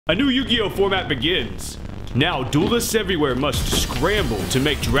A new Yu-Gi-Oh format begins. Now, duelists everywhere must scramble to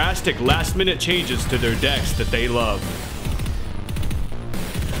make drastic last-minute changes to their decks that they love.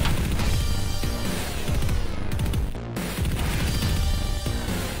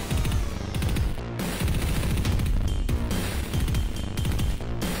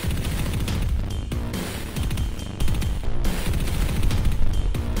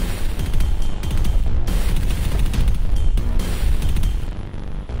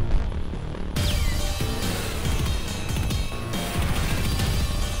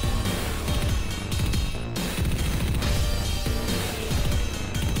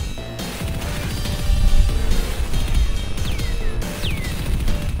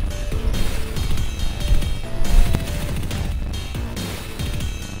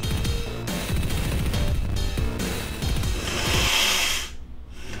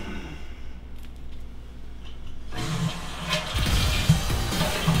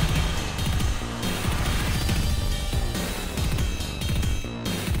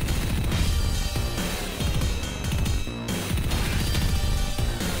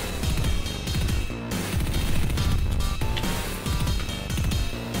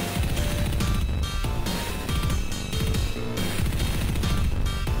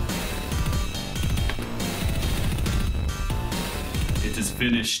 It is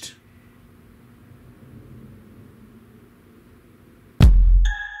finished.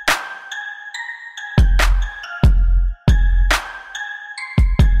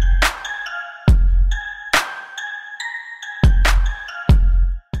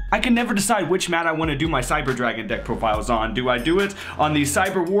 I can never decide which mat I want to do my Cyber Dragon deck profiles on. Do I do it on the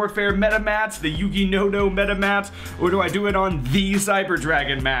Cyber Warfare meta mats, the YugiNoNo meta mats, or do I do it on the Cyber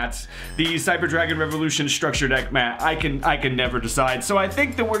Dragon mats, the Cyber Dragon Revolution structure deck mat? I can never decide. So I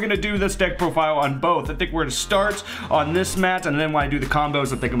think that we're gonna do this deck profile on both. I think we're gonna start on this mat, and then when I do the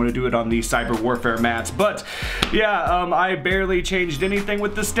combos, I think I'm gonna do it on the Cyber Warfare mats. But yeah, I barely changed anything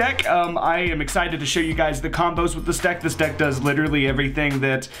with this deck. I am excited to show you guys the combos with this deck. This deck does literally everything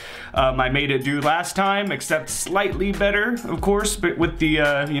that I made it do last time, except slightly better, of course, but with the,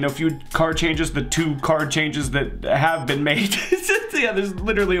 few card changes, the 2 card changes that have been made. Yeah, there's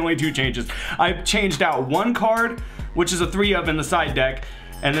literally only 2 changes. I've changed out 1 card, which is a 3-of in the side deck,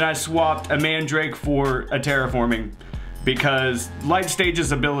 and then I swapped a Mandrake for a Terraforming, because Light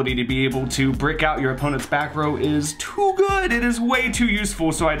Stage's ability to be able to brick out your opponent's back row is too good. It is way too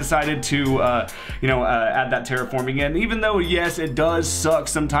useful, so I decided to, add that Terraforming in. Even though, yes, it does suck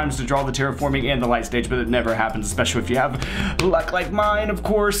sometimes to draw the Terraforming and the Light Stage, but it never happens, especially if you have luck like mine, of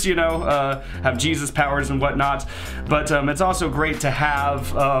course, have Jesus powers and whatnot. But it's also great to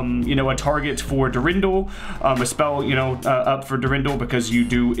have, a target for Durindal, a spell, up for Durindal, because you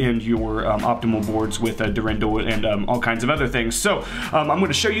do end your optimal boards with a Durindal and all kinds of other things. So I'm going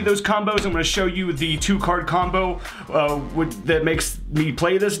to show you those combos. I'm going to show you the 2-card combo that makes me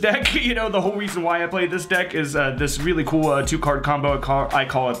play this deck. The whole reason why I play this deck is this really cool 2-card combo. I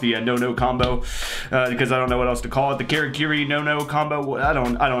call it the Nono combo because I don't know what else to call it. The Karakiri Nono combo. I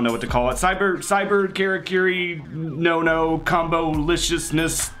don't know what to call it. Cyber Karakiri Nono combo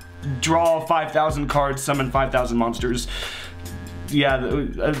liciousness. Draw 5,000 cards, summon 5,000 monsters. Yeah,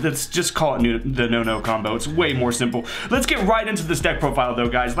 let's just call it the no-no combo. It's way more simple. Let's get right into this deck profile though,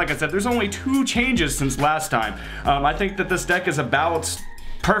 guys. Like I said, there's only 2 changes since last time. I think that this deck is about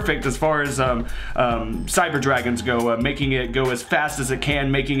perfect as far as Cyber Dragons go, making it go as fast as it can,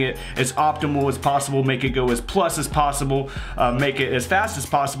 making it as optimal as possible, make it go as plus as possible, make it as fast as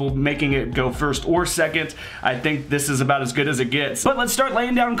possible, making it go first or second. I think this is about as good as it gets. But let's start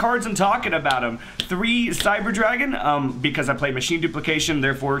laying down cards and talking about them. 3 Cyber Dragon, because I play Machine Duplication,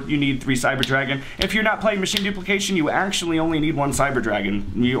 therefore you need 3 Cyber Dragon. If you're not playing Machine Duplication, you actually only need 1 Cyber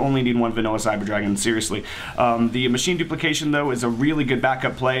Dragon. You only need 1 vanilla Cyber Dragon, seriously. The Machine Duplication, though, is a really good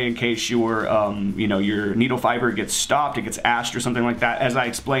backup play in case your your needle fiber gets stopped, it gets ashed or something like that, as I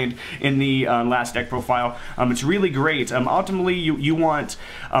explained in the last deck profile. It's really great. Ultimately, you want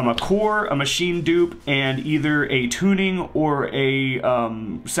a core, a machine dupe, and either a tuning or a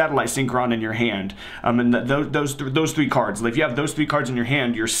satellite synchron in your hand. And those 3 cards. If you have those 3 cards in your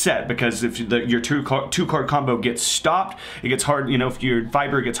hand, you're set, because if your 2-card combo gets stopped, it gets hard. If your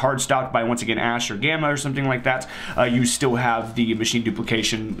fiber gets hard stopped by, once again, ash or gamma or something like that, you still have the Machine Duplication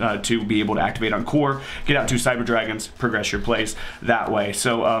duplication to be able to activate on core, get out 2 Cyber Dragons, progress your plays that way.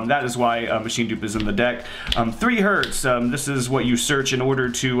 So that is why Machine Dupe is in the deck. 3 Hertz, this is what you search in order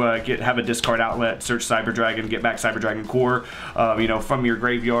to have a discard outlet, search Cyber Dragon, get back Cyber Dragon core, you know, from your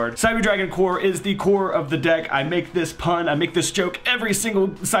graveyard. Cyber Dragon core is the core of the deck. I make this pun, I make this joke every single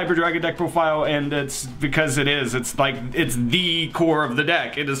Cyber Dragon deck profile, and it's because it is. It's like, it's the core of the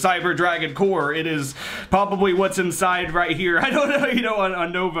deck. It is Cyber Dragon core. It is probably what's inside right here. I don't know, you know,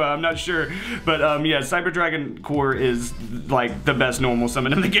 on Nova, I'm not sure. But yeah, Cyber Dragon core is like the best normal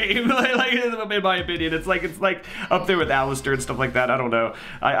summon in the game. Like in my opinion, it's like up there with Alistair and stuff like that. I don't know.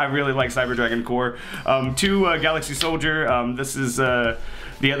 I really like Cyber Dragon core. 2 Galaxy Soldier. This is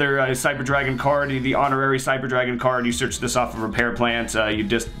the other Cyber Dragon card, the honorary Cyber Dragon card. You search this off of Repair Plant. You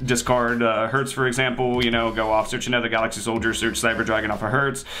discard Hertz, for example. You know, go off, search another Galaxy Soldier, search Cyber Dragon off of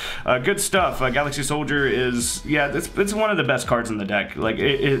Hertz. Good stuff. Galaxy Soldier is, yeah, it's one of the best cards in the deck. Like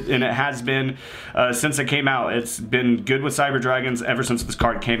and it has been since it came out. It's been good with Cyber Dragons ever since this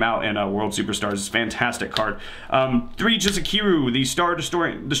card came out in World Superstars. It's a fantastic card. 3 Jizukiru, the Star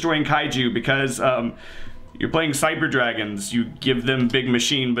Destroying Kaiju, because you're playing Cyber Dragons, you give them big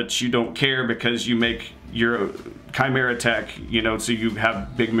machine, but you don't care because you make your Chimera tech, you know, so you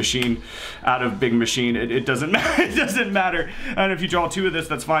have big machine out of big machine. It doesn't matter. It doesn't matter. And if you draw 2 of this,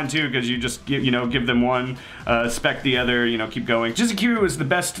 that's fine too, because you just give, you know, give them 1, spec the other, you know, keep going. Jizukiru is the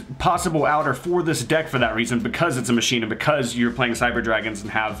best possible outer for this deck for that reason, because it's a machine and because you're playing Cyber Dragons and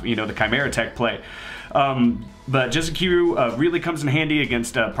have, you know, the Chimera tech play. But Jizukiru really comes in handy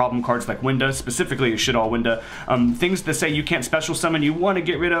against problem cards like Winda, specifically Shaddoll Winda. Things that say you can't special summon, you want to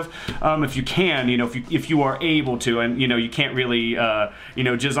get rid of if you can, you know, if you are able to, and you know, you can't really, you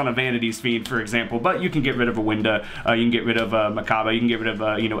know, jizz on a Vanity's Fiend, for example, but you can get rid of a Winda, you can get rid of Makaba, you can get rid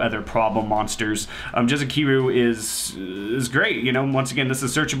of, you know, other problem monsters. Jizukiru is great, you know, once again, this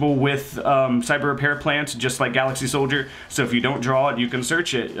is searchable with Cyber Repair Plant, just like Galaxy Soldier, so if you don't draw it, you can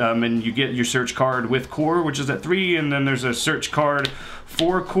search it, and you get your search card with core, which is at 3, and then there's a search card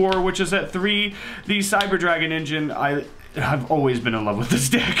for core, which is at 3. The Cyber Dragon engine, I've always been in love with this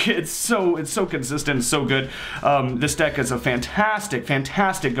deck. It's so consistent, so good. This deck is a fantastic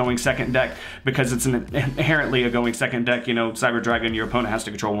going second deck because it's inherently a going second deck. You know, Cyber Dragon, your opponent has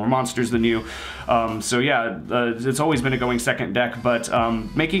to control more monsters than you. So yeah, it's always been a going second deck, but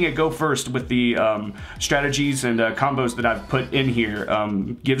making it go first with the strategies and combos that I've put in here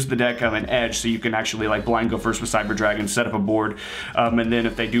gives the deck an edge, so you can actually like blind go first with Cyber Dragon, set up a board, and then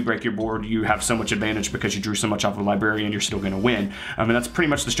if they do break your board, you have so much advantage because you drew so much off of Librarian, you're still going to win. And that's pretty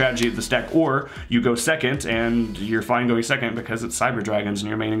much the strategy of this deck. Or you go second and you're fine going second because it's Cyber Dragons and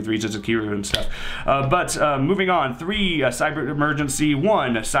you're maining 3 Jizukiru and stuff. But moving on, 3 Cyber Emergency,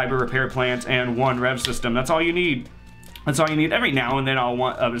 1 Cyber Repair Plant, and 1 Rev System. That's all you need. That's all you need. Every now and then I'll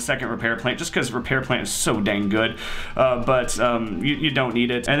want a second Repair Plant, just because Repair Plant is so dang good, but you don't need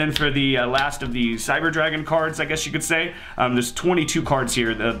it. And then for the last of the Cyber Dragon cards, I guess you could say, there's 22 cards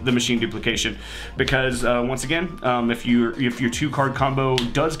here, the machine duplication, because once again, if your 2-card combo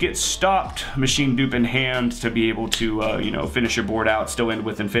does get stopped, machine dupe in hand to be able to you know, finish your board out, still end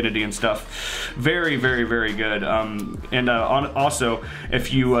with infinity and stuff. Very good. And also,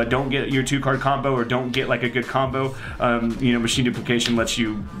 if you don't get your 2-card combo or don't get like a good combo, you know, machine duplication lets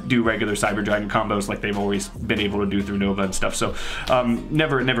you do regular Cyber Dragon combos like they've always been able to do through Nova and stuff. So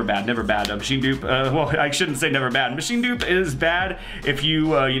never bad. Machine dupe, well, I shouldn't say never bad. Machine dupe is bad if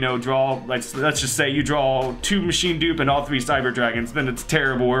you you know, draw, let's just say you draw 2 machine dupe and all 3 Cyber Dragons, then it's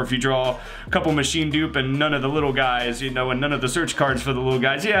terrible. Or if you draw a couple machine dupe and none of the little guys, you know, and none of the search cards for the little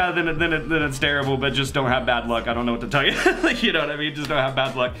guys, yeah, then it's terrible. But just don't have bad luck. I don't know what to tell you. Like, you know what I mean? Just don't have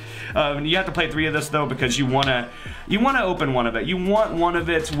bad luck. You have to play 3 of this though, because you wanna open one of it. You want one of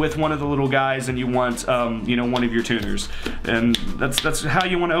it with one of the little guys, and you want you know, one of your tuners, and that's how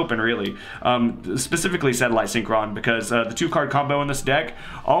you want to open, really. Specifically Satellite Synchron, because the 2-card combo in this deck,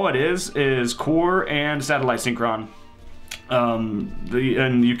 all it is core and Satellite Synchron.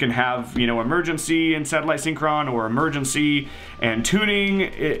 And you can have, you know, emergency and Satellite Synchron, or emergency and tuning.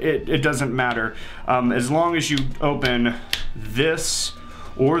 It doesn't matter, as long as you open this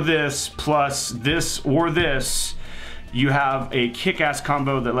or this plus this or this. You have a kick-ass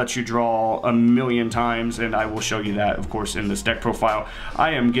combo that lets you draw a million times, and I will show you that, of course, in this deck profile.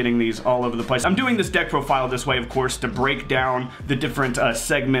 I am getting these all over the place. I'm doing this deck profile this way, of course, to break down the different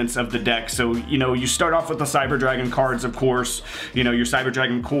segments of the deck. So, you know, you start off with the Cyber Dragon cards, of course, you know, your Cyber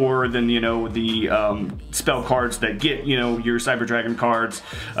Dragon core, then, you know, the spell cards that get, you know, your Cyber Dragon cards,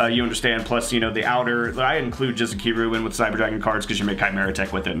 you understand, plus, you know, the outer. I include Jizukiru in with Cyber Dragon cards because you make Chimera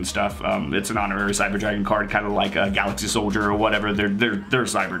Tech with it and stuff. It's an honorary Cyber Dragon card, kind of like Galaxy Galaxy Soldier or whatever. They're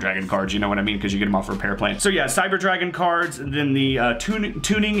Cyber Dragon cards, you know what I mean, because you get them off repair plane. So yeah, Cyber Dragon cards, and then the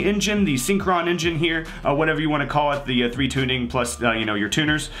tuning engine, the Synchron engine here, whatever you want to call it, the 3 tuning plus you know, your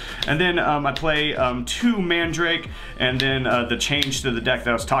tuners. And then I play 2 Mandrake, and then the change to the deck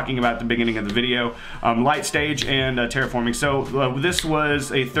that I was talking about at the beginning of the video, Light Stage and Terraforming. So this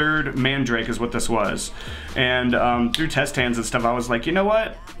was a 3rd Mandrake is what this was. And through test hands and stuff, I was like, you know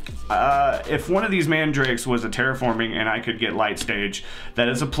what? If one of these Mandrakes was a Terraforming and I could get Light Stage, that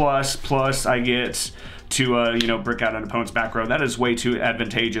is a plus. Plus I get to you know, brick out an opponent's back row. That is way too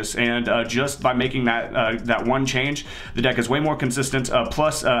advantageous, and just by making that that one change, the deck is way more consistent.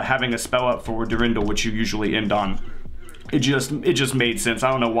 Plus having a spell up for Durindal, which you usually end on. It just made sense.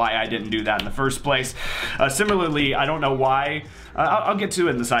 I don't know why I didn't do that in the first place. Similarly, I don't know why. I'll get to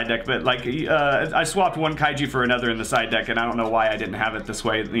it in the side deck, but like I swapped one Kaiju for another in the side deck, and I don't know why I didn't have it this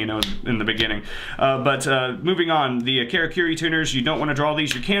way, you know, in the beginning. But moving on, the Karakuri tuners, you don't want to draw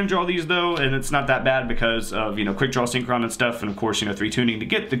these. You can draw these though, and it's not that bad because of, you know, quick draw synchron and stuff, and of course, you know, 3 tuning to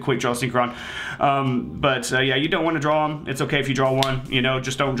get the quick draw synchron. Yeah, you don't want to draw them. It's okay if you draw one, you know,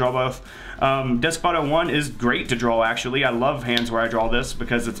 just don't draw both. Despot 1 is great to draw, actually. I love hands where I draw this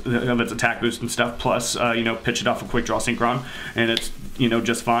because of its attack boost and stuff, plus, you know, pitch it off a quick draw synchron, and it's, you know,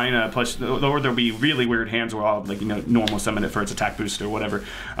 just fine. Plus, or there'll be really weird hands where I'll, like, you know, normal summon it for its attack boost or whatever,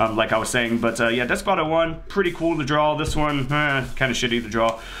 like I was saying. But yeah, Despot 1, pretty cool to draw. This one, kind of shitty to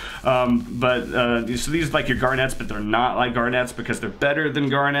draw. So these are like your Garnets, but they're not like Garnets because they're better than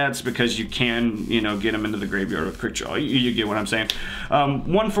Garnets because you can, you know, get them into the graveyard with quick draw. You get what I'm saying.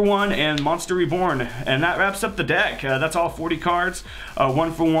 1 for 1 and Monster Reborn, and that wraps up the deck. That's all 40 cards.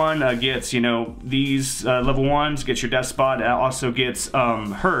 1 for 1 gets, you know, these level 1s, gets your Despot, also gets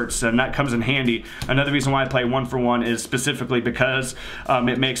Hurts, and that comes in handy. Another reason why I play 1 for 1 is specifically because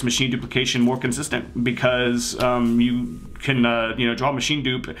it makes machine duplication more consistent, because you can you know, draw machine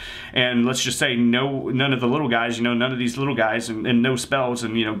dupe, and let's just say none of the little guys, you know, none of these little guys, and no spells,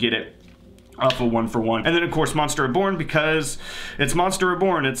 and, you know, get it off a 1 for 1. And then of course Monster Reborn, because it's Monster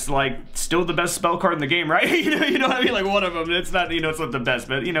Reborn, it's like still the best spell card in the game, right? you know what I mean? Like, one of them. It's not, you know, it's not the best,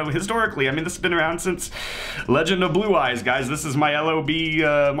 but, you know, historically, I mean, this has been around since Legend of Blue Eyes, guys. This is my LOB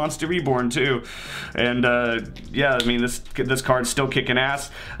Monster Reborn too, and yeah, I mean, this card's still kicking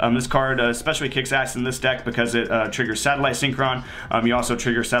ass. This card especially kicks ass in this deck because it triggers Satellite Synchron. You also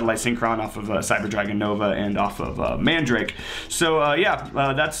trigger Satellite Synchron off of Cyber Dragon Nova and off of Mandrake. So yeah,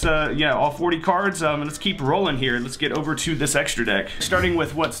 that's yeah, all 40 cards. Let's keep rolling here. Let's get over to this extra deck. Starting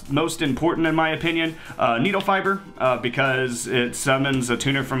with what's most important in my opinion, Needle Fiber, because it summons a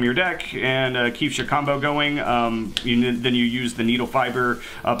tuner from your deck and keeps your combo going. Then you use the Needle Fiber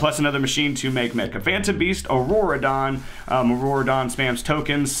plus another machine to make Mecha Phantom Beast, Auroradon. Auroradon spams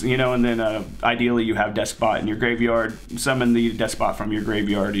tokens, you know, and then ideally you have Despot in your graveyard. Summon the Despot from your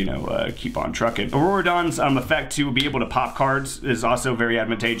graveyard, you know, keep on trucking. Auroradon's effect to be able to pop cards is also very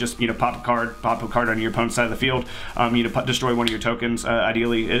advantageous. You know, pop a card on your opponent's side of the field. You know, destroy one of your tokens.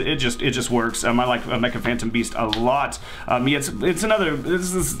 Ideally, it just works. I like Mecha Phantom Beast a lot. Yeah, it's another.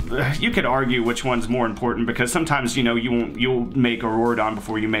 You could argue which one's more important, because sometimes, you know, you'll make Auroradon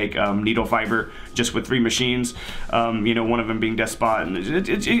before you make Needle Fiber just with 3 machines. You know, one of them being Despot, and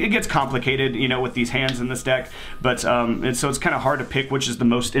it gets complicated, you know, with these hands in this deck. But so it's kind of hard to pick which is the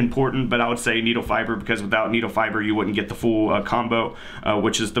most important. But I would say Needle Fiber, because without Needle Fiber you wouldn't get the full combo,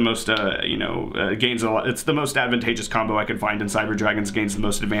 which is the most you know, gains a lot. It's the most advantageous combo I can find in Cyber Dragons. Gains the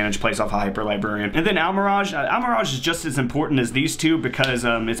most advantage, plays off a Hyper Librarian. And then Almirage. Almirage is just as important as these two because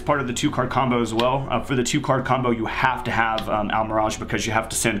it's part of the 2-card combo as well. For the 2-card combo, you have to have Almirage because you have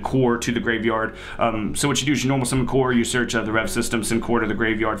to send Core to the graveyard. So what you do is you normal summon Core, you search the Rev system, send Core to the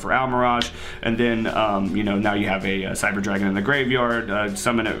graveyard for Almirage, and then you know, now you have a Cyber Dragon in the graveyard.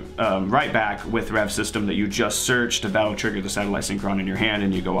 Summon it right back with Rev system that you just searched. That'll trigger the Satellite Synchron in your hand,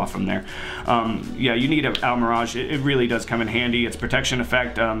 and you go off from there. Yeah, you need Almirage. It really does come in handy. Its protection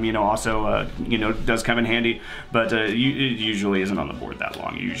effect, you know, also you know, does come in handy, but it usually isn't on the board that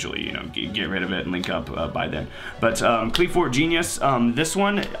long. You usually, you know, get rid of it and link up by then. But Cleafort Genius, this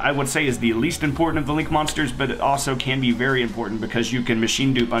one I would say is the least important of the Link monsters, but it also can be very important because you can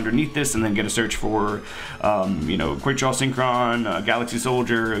machine dupe underneath this and then get a search for you know, Quick Draw Synchron, Galaxy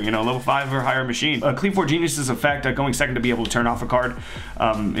Soldier, you know, level 5 or higher machine. Cleafort Genius's effect, going second to be able to turn off a card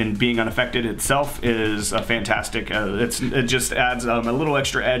and being unaffected itself is fantastic. It just adds a little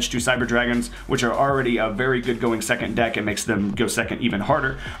extra edge to Cyber Dragons, which are already a very good going second deck. It makes them go second even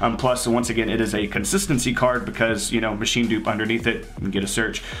harder. Plus, once again, it is a consistency card because, you know, machine dupe underneath it and get a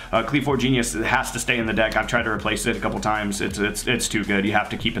search. Cleafort Genius has to stay in the deck. I've tried to replace it a couple times. It's too good. You have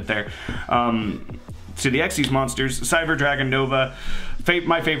to keep it there. to the Xyz monsters, Cyber Dragon Nova,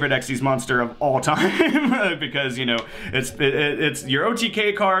 my favorite Xyz monster of all time, because, you know, it's your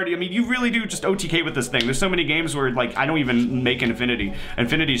OTK card. I mean, you really do just OTK with this thing. There's so many games where, like, I don't even make Infinity.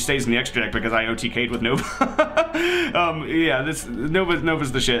 Infinity stays in the extra deck because I OTK'd with Nova. Yeah, this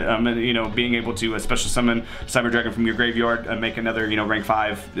Nova's the shit. And, you know, being able to special summon Cyber Dragon from your graveyard and make another, you know, rank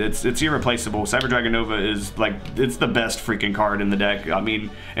 5, it's irreplaceable. Cyber Dragon Nova is, like, it's the best freaking card in the deck. I mean,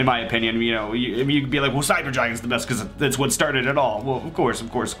 in my opinion, you know, you could be like, well, Cyber Dragon's the best because it's what started it all. Well, of course,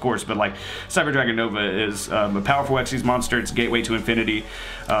 but like, Cyber Dragon Nova is a powerful Xyz monster. It's a gateway to infinity.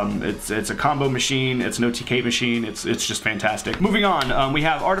 It's a combo machine. It's an OTK machine. It's just fantastic. Moving on, we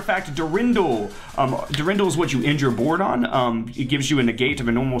have Artifact Durindal. Durindal is what you end your board on. It gives you a negate of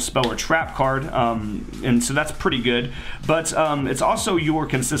a normal spell or trap card, and so that's pretty good. But it's also your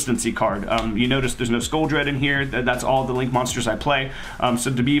consistency card. You notice there's no Skull Dread in here. That's all the Link monsters I play.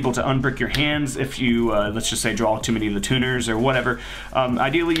 So to be able to unbrick your hands if you, let's just say, draw too many of the tuners or whatever,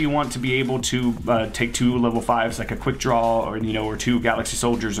 ideally you want to be able to take 2 level 5s, like a quick draw, or, you know, or 2 Galaxy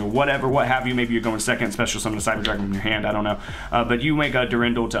Soldiers or whatever, what have you. Maybe you're going second, special summon a Cyber Dragon from your hand, I don't know. But you make a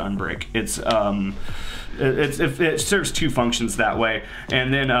Durindal to unbrick. It serves 2 functions that way.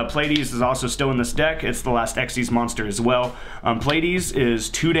 And then Pleiades is also still in this deck. It's the last Xyz monster as well. Pleiades is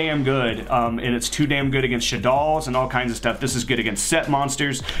too damn good, and it's too damn good against Shaddolls and all kinds of stuff. This is good against set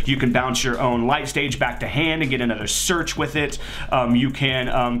monsters. You can bounce your own Light Stage back to hand and get another search with it. You can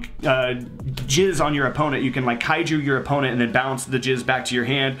jizz on your opponent. You can, like, kaiju your opponent and then bounce the jizz back to your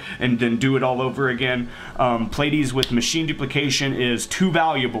hand and then do it all over again. Pleiades with machine duplication is too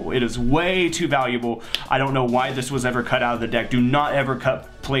valuable. It is way too valuable. I don't know why this was ever cut out of the deck. Do not ever cut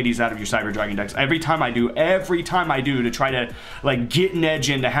Pleiades out of your Cyber Dragon decks. Every time I do to try to, like, get an edge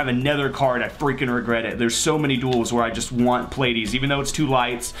in to have another card, I freaking regret it. There's so many duels where I just want Pleiades, even though it's 2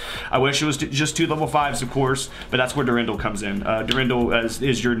 lights. I wish it was just 2 level 5s, of course, but that's where Durindal comes in. Durindal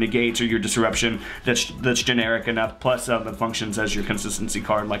is your negate or your disruption that's generic enough, plus it functions as your consistency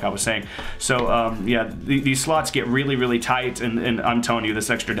card, like I was saying. So yeah, these slots get really, really tight, and I'm telling you, this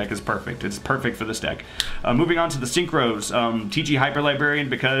extra deck is perfect. It's perfect for this deck. Moving on to the Synchros, TG Hyper Librarian,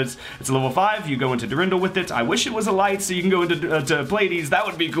 because it's a level 5, you go into Durindal with it. I wish it was a light, so you can go into Pleiades. That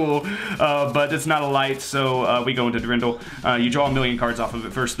would be cool, but it's not a light, so we go into Durindal. You draw a million cards off of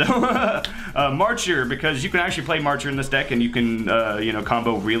it first, though. Marcher, because you can actually play Marcher in this deck, and you can, you know,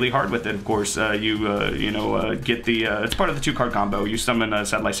 combo really hard with it. Of course, you know, get the, it's part of the 2-card combo. You summon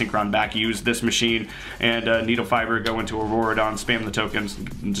Satellite Synchron back, use this machine, and Needle Fiber, go into Auroradon, spam the tokens,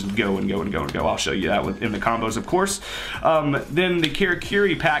 and just go and go and go and go. I'll show you that in the combos, of course. Then the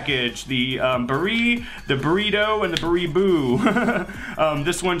Kirikiri package, the Buri, the Burrito, and the Buriboo.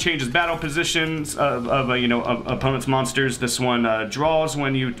 This one changes battle positions of you know, opponent's monsters. This one draws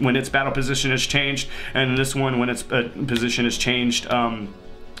when its battle position is changed, and this one, when its position is changed,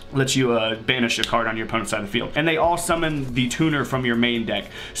 lets you banish a card on your opponent's side of the field. And they all summon the tuner from your main deck.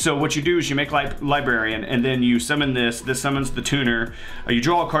 So what you do is you make Librarian, and then you summon this summons the tuner, you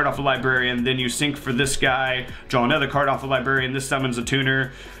draw a card off a Librarian, then you sync for this guy, draw another card off a Librarian, this summons a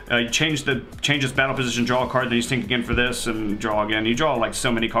tuner, you change its battle position, draw a card, then you sync again for this, and draw again. You draw, like, so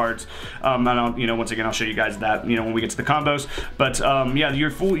many cards. And you know, once again, I'll show you guys that, you know, when we get to the combos. But yeah,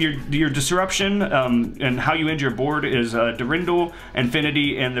 your disruption and how you end your board is Durindal,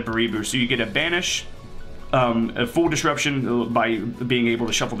 Infinity, and the Buriboo. So you get a banish, a full disruption by being able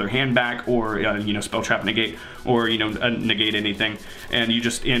to shuffle their hand back, or you know, spell trap negate, or, you know, negate anything, and you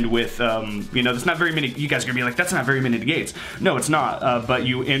just end with you know, there's not very many. You guys are gonna be like, that's not very many negates. No, it's not, but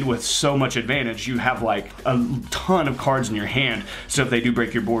you end with so much advantage. You have, like, a ton of cards in your hand, so if they do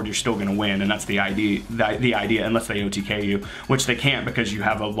break your board, you're still gonna win, and that's the idea. The idea, unless they OTK you, which they can't because you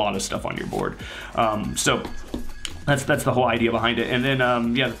have a lot of stuff on your board. So that's the whole idea behind it. And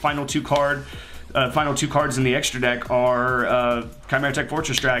then yeah, the final 2 cards in the extra deck are Chimera Tech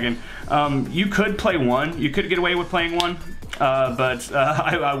Fortress Dragon. You could play 1. You could get away with playing 1. But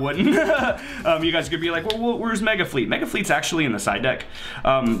I wouldn't. You guys could be like, well, where's Mega Fleet? Mega Fleet's actually in the side deck.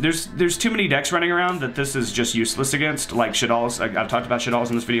 There's too many decks running around that this is just useless against, like Shaddolls. I've talked about Shaddolls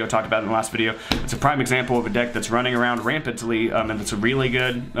in this video, talked about it in the last video. It's a prime example of a deck that's running around rampantly, and it's a really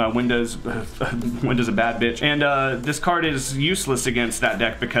good. Windows a bad bitch. And this card is useless against that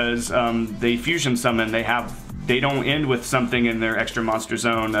deck because they fusion summon, they have they don't end with something in their extra monster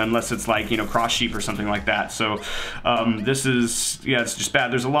zone unless it's like, you know, Cross Sheep or something like that. So this is, yeah, it's just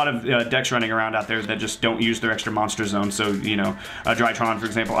bad. There's a lot of decks running around out there that just don't use their extra monster zone. So, you know, Drytron, for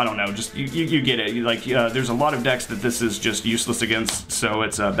example, I don't know, just you get it. Like, there's a lot of decks that this is just useless against, so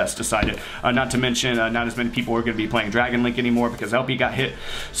it's best decided. Not to mention, not as many people are going to be playing Dragon Link anymore because LP got hit.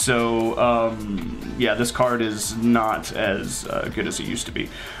 So, yeah, this card is not as good as it used to be.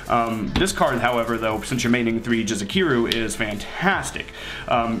 This card, however, though, since you're maining 3 Jizukiru, is fantastic.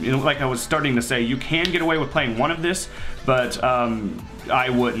 You know, like I was starting to say, you can get away with playing one of this, but I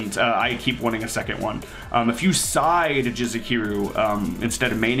wouldn't. I keep wanting a second one. If you side Jizukiru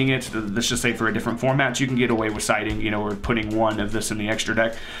instead of maining it, let's just say for a different format, you can get away with siding, you know, or putting one of this in the extra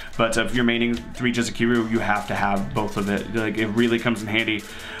deck. But if you're maining 3 Jizukiru, you have to have both of it. Like, it really comes in handy,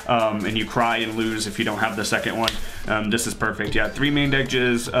 and you cry and lose if you don't have the second one. This is perfect. Yeah, 3 main deck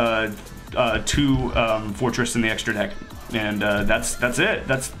Jiz, 2 Fortress in the extra deck. And that's it.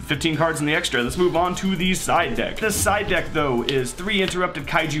 That's 15 cards in the extra. Let's move on to the side deck. This side deck, though, is 3 Interrupted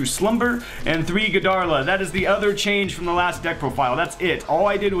Kaiju Slumber and 3 Godarla. That is the other change from the last deck profile. That's it. All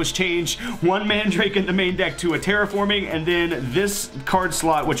I did was change 1 Mandrake in the main deck to a Terraforming, and then this card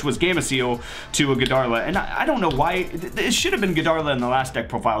slot, which was Gamma Seal, to a Godarla. And I don't know why. It should have been Godarla in the last deck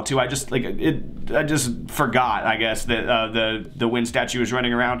profile, too. I just forgot, I guess, that the Wind Statue was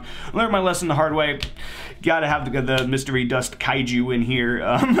running around. Learned my lesson the hard way. Gotta have the Mystery Dust Kaiju in here.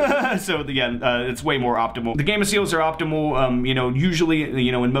 So yeah, it's way more optimal. The Gamma Seals are optimal, you know, usually,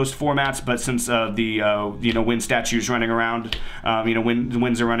 you know, in most formats, but since you know, Wind Statue's running around, you know, when the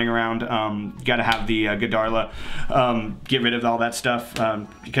Winds are running around, gotta have the Godarla. Get rid of all that stuff,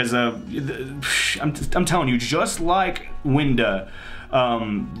 because I'm telling you, just like Winda,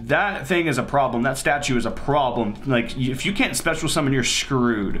 that thing is a problem. That statue is a problem. Like, if you can't special summon, you're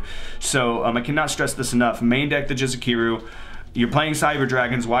screwed. So I cannot stress this enough. Main deck the Jizukiru. You're playing Cyber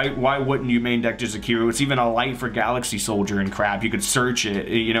Dragons, why wouldn't you main deck Jizukiru? It's even a light for Galaxy Soldier and crap. You could search it,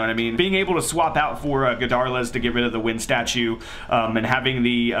 you know what I mean? Being able to swap out for Godarlas to get rid of the Wind Statue, and having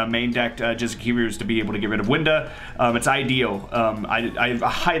the main deck Jizukirus to be able to get rid of Winda, it's ideal. I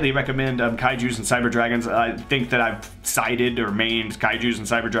highly recommend Kaijus and Cyber Dragons. I think that I've sided or mained Kaijus and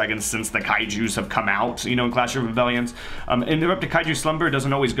Cyber Dragons since the Kaijus have come out, you know, in Clash of Rebellions. Interrupted Kaiju Slumber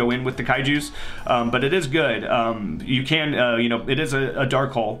doesn't always go in with the Kaijus, but it is good. You can, you know, it is a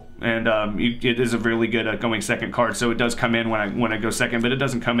dark hole, and it is a really good going second card, so it does come in when I go second, but it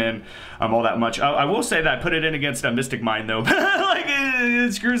doesn't come in all that much. I will say that I put it in against Mystic Mine, though. Like,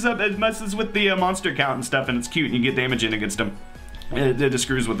 it screws up, it messes with the monster count and stuff, and it's cute, and you get damage in against them. It just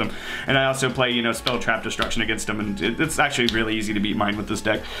screws with them. And I also play, you know, Spell Trap Destruction against them, and it's actually really easy to beat mine with this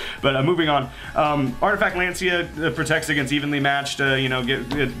deck. But moving on, Artifact Lancia protects against evenly matched, you know,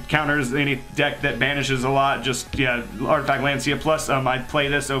 it counters any deck that banishes a lot. Just, yeah, Artifact Lancia. Plus, I play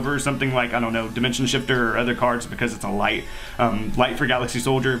this over something like, I don't know, Dimension Shifter or other cards because it's a light. Light for Galaxy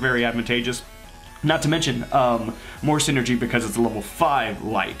Soldier, very advantageous. Not to mention, more synergy because it's a level 5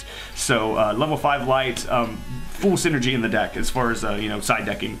 light. So, level 5 light, full synergy in the deck as far as, you know,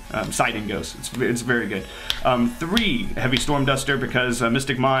 siding goes. It's very good. 3, Heavy Storm Duster because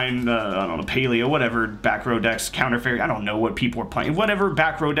Mystic Mine, I don't know, Paleo, whatever, back row decks, Counter Fairy, I don't know what people are playing. Whatever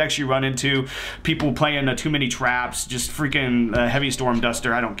back row decks you run into, people playing too many traps, just freaking Heavy Storm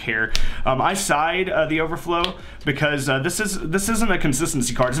Duster, I don't care. I side the Overflow because this isn't a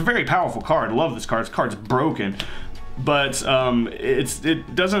consistency card. It's a very powerful card. I love this card. This card's broken, but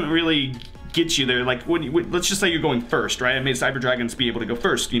it doesn't really get you there. Like, let's just say you're going first, right? I made Cyber Dragons be able to go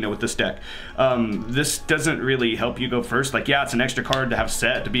first, you know, with this deck. This doesn't really help you go first. Like, yeah, it's an extra card to have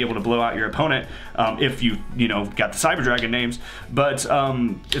set to be able to blow out your opponent if you know, got the Cyber Dragon names, but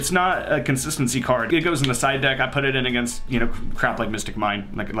it's not a consistency card. It goes in the side deck. I put it in against, you know, crap like Mystic Mine,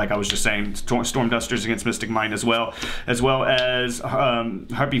 like I was just saying, Storm Dusters against Mystic Mine as well as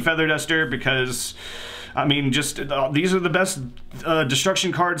Harpy Feather Duster because, I mean, just these are the best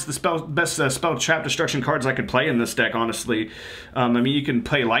destruction cards, the best spell trap destruction cards I could play in this deck, honestly. I mean, you can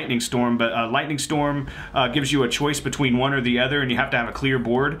play Lightning Storm, but Lightning Storm gives you a choice between one or the other, and you have to have a clear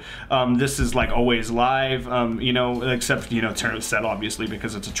board. This is like always live, you know, except, you know, turn it set, obviously,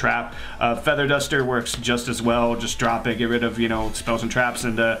 because it's a trap. Feather Duster works just as well. Just drop it, get rid of, you know, spells and traps,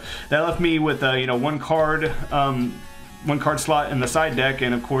 and that left me with, you know, one card one card slot in the side deck,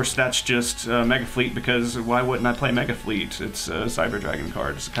 and of course that's just Mega Fleet, because why wouldn't I play Mega Fleet? It's a Cyber Dragon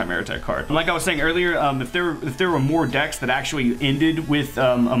card, it's a Chimera Tech card. And like I was saying earlier, if there were more decks that actually ended with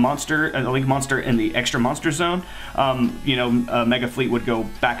a Link monster in the extra monster zone, you know, Mega Fleet would go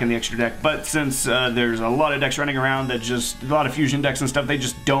back in the extra deck. But since there's a lot of decks running around that just, a lot of fusion decks and stuff, they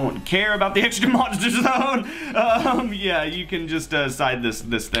just don't care about the extra monster zone, yeah, you can just side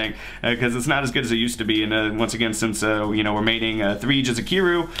this thing, because it's not as good as it used to be. And once again, since you know, we're mating 3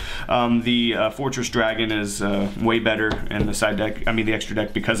 Jizukiru, the Fortress Dragon is way better in the side deck, I mean the extra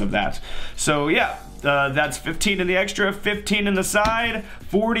deck, because of that. So yeah, that's 15 in the extra, 15 in the side,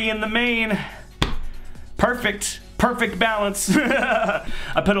 40 in the main. Perfect. Perfect balance.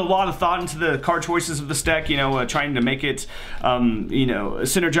 I put a lot of thought into the card choices of this deck, you know, trying to make it, you know,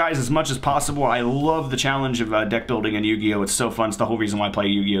 synergize as much as possible. I love the challenge of deck building in Yu-Gi-Oh! It's so fun. It's the whole reason why I play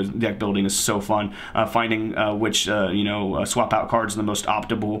Yu-Gi-Oh! Deck building is so fun. Finding which, you know, swap out cards are the most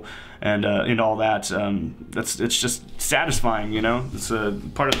optimal, and all that. It's just satisfying, you know? It's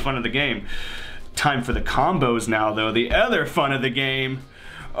part of the fun of the game. Time for the combos now, though. The other fun of the game.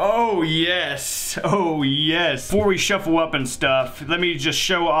 Oh yes, oh yes. Before we shuffle up and stuff, let me just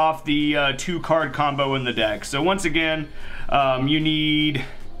show off the 2-card combo in the deck. So once again, you need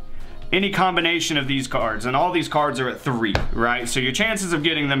any combination of these cards, and all these cards are at 3, right? So your chances of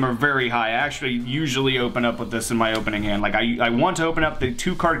getting them are very high. I actually usually open up with this in my opening hand. Like I want to open up the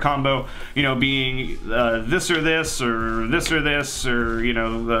 2-card combo, you know, being this or this, or this or this, or, you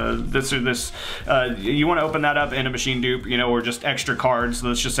know, this or this. You want to open that up in a machine dupe, you know, or just extra cards.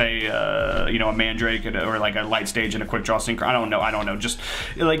 Let's just say, you know, a Mandrake, or like a Light Stage and a Quick Draw Synchro. I don't know. Just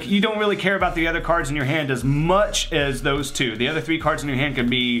like, you don't really care about the other cards in your hand as much as those 2. The other 3 cards in your hand could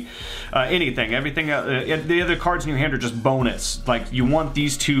be anything, everything. The other cards in your hand are just bonus. Like, you want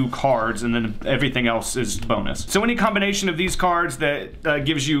these 2 cards, and then everything else is bonus. So any combination of these cards that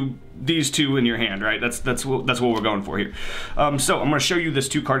gives you these 2 in your hand, right? That's what we're going for here. So I'm going to show you this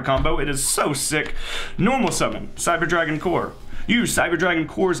 2-card combo. It is so sick. Normal summon Cyber Dragon Core. Use Cyber Dragon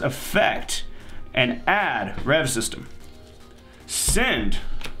Core's effect and add Rev System. Send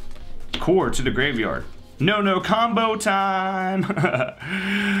Core to the graveyard. No combo time.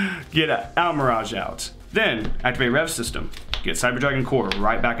 Get Almirage out. Then activate Rev System. Get Cyber Dragon Core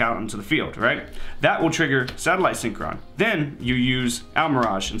right back out into the field, right? That will trigger Satellite Synchron. Then you use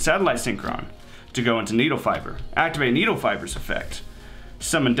Almirage and Satellite Synchron to go into Needle Fiber. Activate Needle Fiber's effect.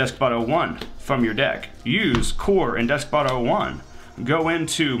 Summon Deskbot 01 from your deck. Use Core and Deskbot 01. Go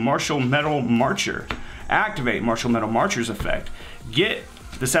into Martial Metal Marcher. Activate Martial Metal Marcher's effect. Get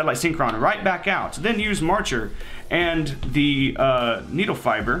the Satellite Synchron right back out. Then use Marcher and the Needle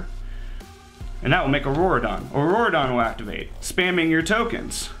Fiber, and that will make Auroradon. Auroradon will activate, spamming your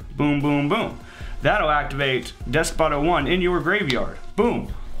tokens. Boom, boom, boom. That'll activate Deskbot 01 in your graveyard.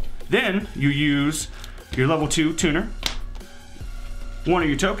 Boom. Then you use your level 2 tuner, one of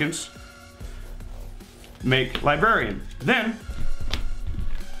your tokens, make Librarian. Then,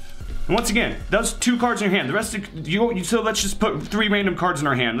 once again, those 2 cards in your hand. The rest of so let's just put 3 random cards in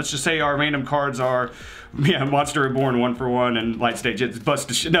our hand. Let's just say our random cards are, yeah, Monster Reborn 1-for-1 and Light Stage. It's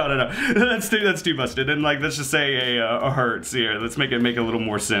busted. No. that's too busted. And like, let's just say a Hertz here. Let's make it a little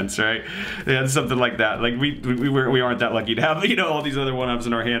more sense, right? Yeah, something like that. Like we aren't that lucky to have, you know, all these other 1-ups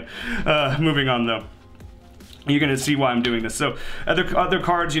in our hand. Moving on though. You're gonna see why I'm doing this. So other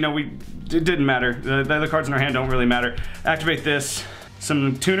cards, you know, it didn't matter. The other cards in our hand don't really matter. Activate this.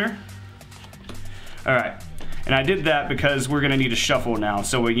 Some tuner. All right, and I did that because we're gonna need a shuffle now.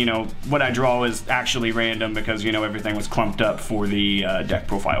 So, you know, what I draw is actually random because, you know, everything was clumped up for the deck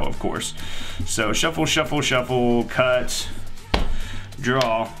profile, of course. So shuffle, shuffle, shuffle, cut,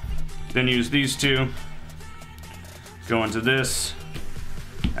 draw, then use these 2, go into this,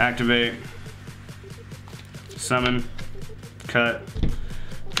 activate, summon, cut,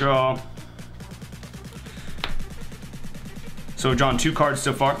 draw. So we've drawn 2 cards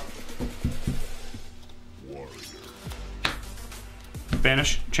so far.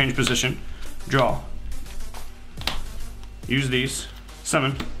 Banish, change position, draw. Use these,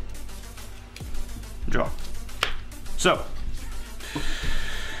 summon, draw. So,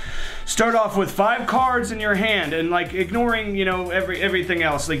 start off with 5 cards in your hand, and like ignoring, you know, everything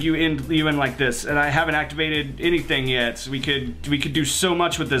else. Like you end like this, and I haven't activated anything yet. So we could do so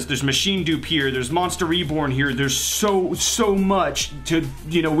much with this. There's Machine Dupe here. There's Monster Reborn here. There's so much to,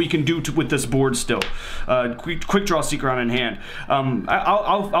 you know, we can do with this board still. Quick Draw Synchron in hand.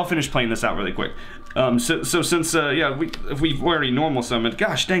 I'll finish playing this out really quick. So since yeah, if we've already normal summoned,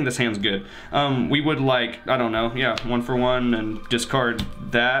 gosh dang, this hand's good. We would like, I don't know, yeah, 1-for-1 and discard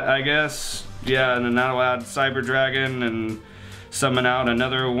that, I guess. yeah, and then that'll add Cyber Dragon and summon out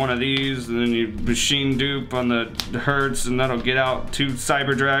another one of these, and then you machine dupe on the hertz, and that'll get out 2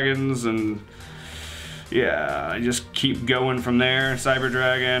 Cyber Dragons, and yeah, just keep going from there. Cyber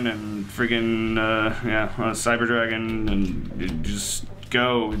Dragon and friggin' Cyber Dragon, and you just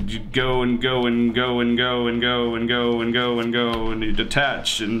go and go and go and go and go and go and go and go and go, and you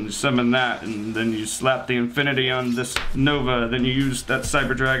detach and summon that, and then you slap the infinity on this Nova, then you use that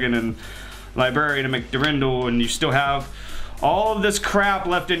Cyber Dragon and Library to make Durandal, and you still have all of this crap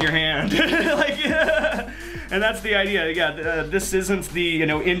left in your hand. Like, and that's the idea. Yeah, this isn't the, you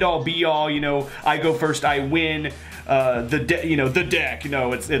know, end all be all, you know, I go first, I win. The deck.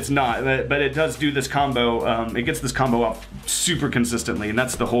 No, it's not. But it does do this combo. It gets this combo off super consistently, and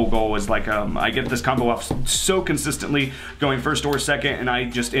that's the whole goal. Is like I get this combo off so consistently, going first or second, and I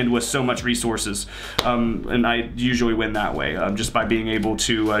just end with so much resources. And I usually win that way, just by being able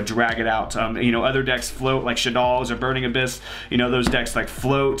to drag it out. You know, other decks float like Shadal's or Burning Abyss. You know, those decks like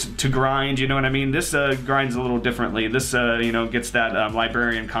float to grind. You know what I mean? This grinds a little differently. This you know, gets that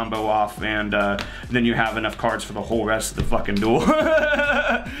Librarian combo off, and then you have enough cards for the whole rest of the fucking duel.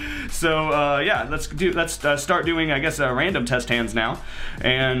 So yeah, let's start doing, I guess, random test hands now.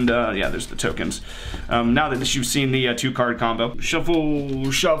 And yeah, there's the tokens. Now that you've seen the 2-card combo,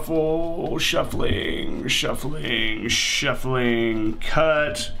 shuffle, shuffle, shuffling, shuffling, shuffling,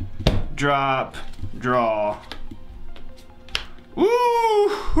 cut, drop, draw.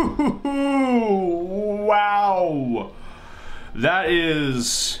 Ooh, wow, that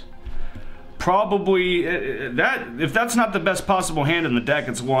is probably that. If that's not the best possible hand in the deck,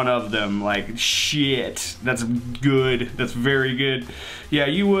 it's one of them. Like, shit, that's good. That's very good. Yeah,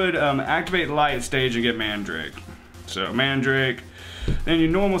 you would activate Light Stage and get Mandrake. So Mandrake, then you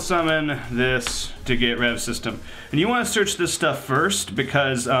normal summon this to get Rev System, and you want to search this stuff first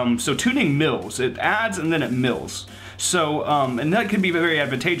because so tuning mills. It adds and then it mills. So, and that can be very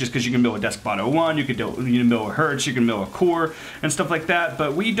advantageous because you can mill a Despot 01, you can mill a Hertz, you can mill a Core, and stuff like that,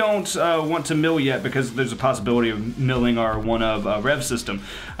 but we don't want to mill yet because there's a possibility of milling our one of Rev System.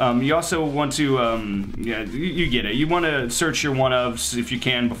 You also want to, yeah, you get it, you want to search your one ofs if you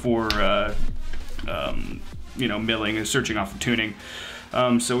can before, you know, milling and searching off of tuning.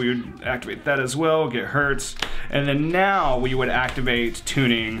 So we would activate that as well, get Hertz, and then now we would activate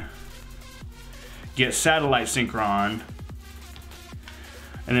tuning, get Satellite Synchron,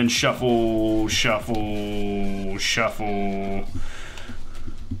 and then shuffle, shuffle, shuffle,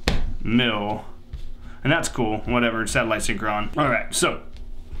 mill, and that's cool, whatever, Satellite Synchron. Alright, so,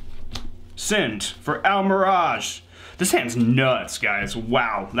 send for Al Mirage. This hand's nuts, guys.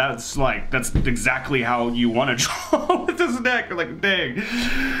 Wow, that's exactly how you want to draw with this deck. Like, dang.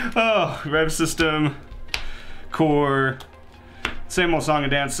 Oh, Rev System, Core, same old song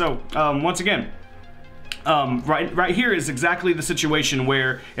and dance. So, once again, right here is exactly the situation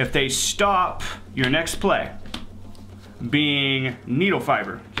where if they stop your next play, being Needle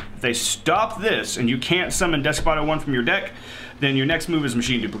Fiber, if they stop this and you can't summon Despot 01 from your deck, then your next move is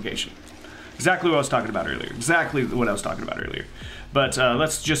Machine Duplication. Exactly what I was talking about earlier. Exactly what I was talking about earlier. But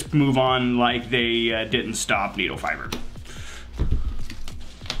let's just move on like they didn't stop Needle Fiber.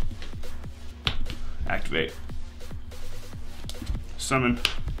 Activate. Summon.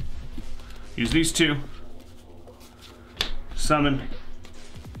 Use these two. Summon.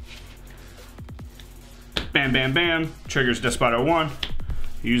 Bam, bam, bam. Triggers Despot 01.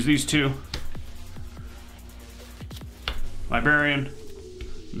 Use these two. Librarian.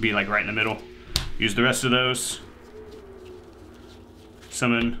 Be like right in the middle. Use the rest of those.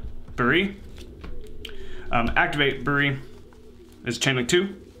 Summon Buri. Activate Buri as Chainlink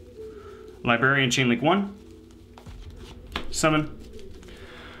 2. Librarian Chainlink 1. Summon.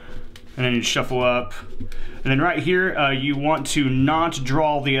 And then you shuffle up. And then right here, you want to not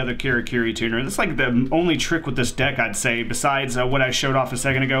draw the other Karakiri tuner. That's like the only trick with this deck, I'd say, besides what I showed off a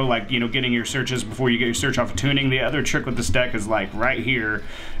second ago, like, you know, getting your searches before you get your search off of tuning. The other trick with this deck is like right here,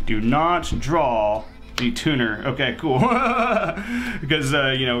 do not draw the tuner. Okay, cool. Because,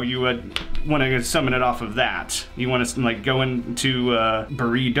 you know, you would want to summon it off of that. You want to like go into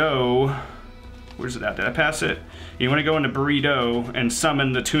Burrito. Where's it at? Did I pass it? You want to go into Burrito and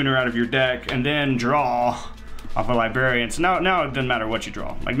summon the tuner out of your deck and then draw off a Librarian. So now it doesn't matter what you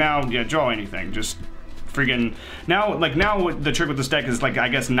draw. Like now, yeah, draw anything. Just friggin' now the trick with this deck is like, I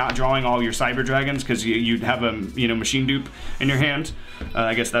guess, not drawing all your Cyber Dragons because you'd have a, you know, machine dupe in your hand.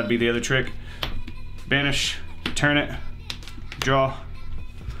 I guess that'd be the other trick. Banish, turn it, draw.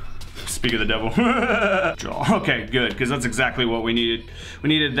 Speak of the devil. Draw. Okay, good, because that's exactly what we needed. We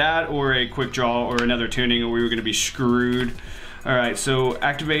needed that or a quick draw or another tuning, or we were going to be screwed. All right, so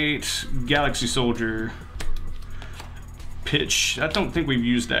activate Galaxy Soldier. Pitch. I don't think we've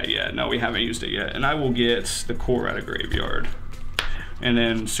used that yet. No, we haven't used it yet. And I will get the core out of graveyard. And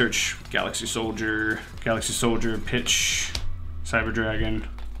then search Galaxy Soldier, pitch, Cyber Dragon.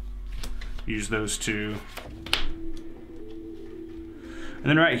 Use those two. And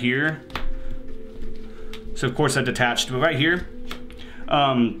then right here, so of course I detached, but right here,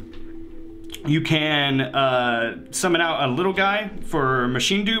 you can summon out a little guy for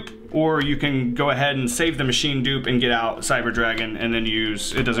machine dupe, or you can go ahead and save the machine dupe and get out Cyber Dragon and then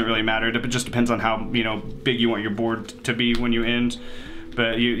use, it doesn't really matter, it just depends on how, you know, big you want your board to be when you end.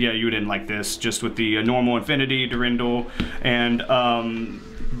 But you would end like this, just with the normal Infinity, Durindal, and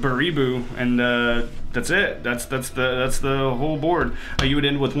Baribu, and that's it. That's the whole board. You would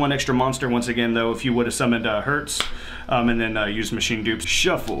end with one extra monster once again, though, if you would have summoned Hertz, and then use machine dupes.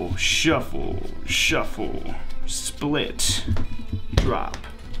 Shuffle, shuffle, shuffle, split, drop,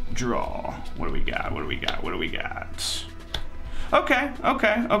 draw. What do we got? What do we got? What do we got? Okay,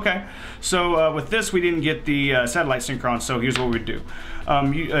 okay, okay. So with this, we didn't get the satellite synchron, so here's what we do.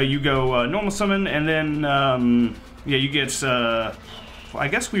 You go normal summon, and then, yeah, you get, I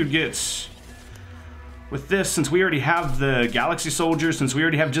guess we would get, with this, since we already have the Galaxy Soldier, since we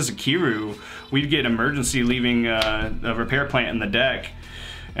already have Jizukiru, we'd get emergency leaving a repair plant in the deck.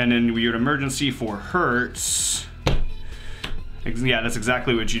 And then we would emergency for Hertz. Yeah, that's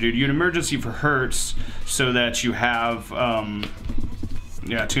exactly what you do. You'd emergency for Hertz so that you have,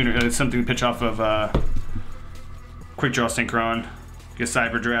 yeah, tuner, something to pitch off of Quick Draw Synchron, get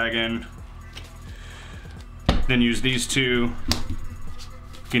Cyber Dragon, then use these two,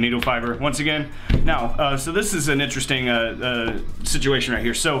 get Needle Fiber once again. Now, so this is an interesting situation right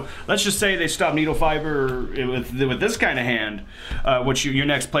here. So let's just say they stop Needle Fiber with this kind of hand. Your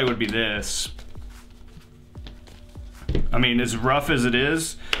next play would be this. I mean, as rough as it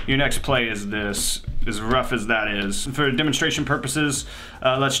is, your next play is this, as rough as that is. For demonstration purposes,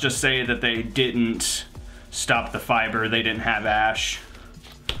 let's just say that they didn't stop the fiber, they didn't have Ash.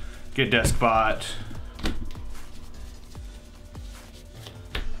 Get Deskbot.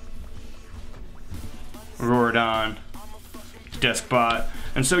 Rorodon. Deskbot.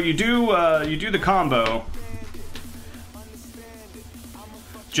 And so you do the combo.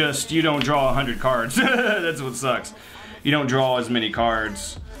 Just, you don't draw 100 cards. That's what sucks. You don't draw as many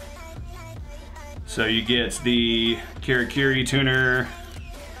cards. So you get the Kirikiri tuner,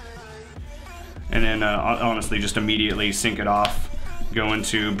 and then honestly just immediately sync it off. Go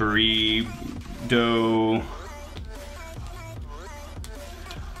into Burrito,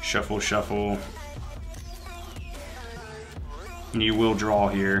 shuffle, shuffle. And you will draw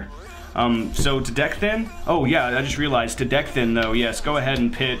here. So to deck thin, oh yeah, I just realized, to deck thin though, yes, go ahead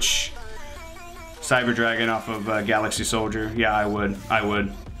and pitch Cyber Dragon off of Galaxy Soldier. Yeah, I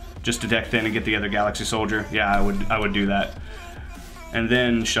would. Just to deck thin and get the other Galaxy Soldier. Yeah, I would do that. And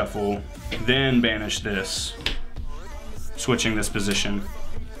then shuffle, then banish this, switching this position,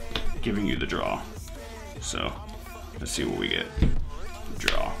 giving you the draw. So let's see what we get.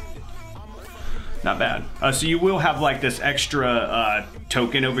 Draw. Not bad. So you will have like this extra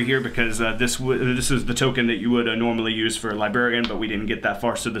token over here, because this is the token that you would normally use for a Librarian, but we didn't get that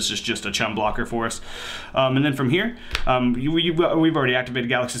far, so this is just a chum blocker for us. And then from here, we've already activated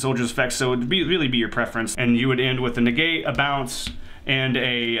Galaxy Soldier's effects, so it would really be your preference, and you would end with a negate, a bounce, and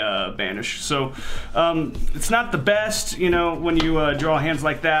a banish. So it's not the best, you know, when you draw hands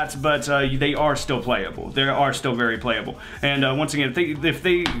like that, but they are still playable. They are still very playable. And once again,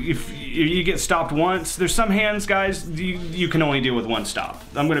 if you get stopped once, there's some hands, guys, you can only deal with one stop.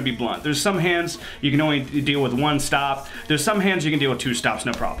 I'm gonna be blunt. There's some hands you can only deal with one stop. There's some hands you can deal with 2 stops,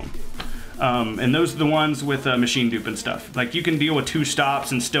 no problem. And those are the ones with machine dupe and stuff. Like, you can deal with 2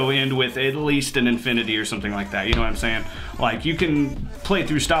 stops and still end with at least an Infinity or something like that. You know what I'm saying? Like, you can play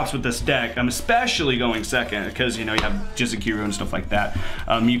through stops with this deck. I'm especially going second because, you know, you have Jizukiru and stuff like that.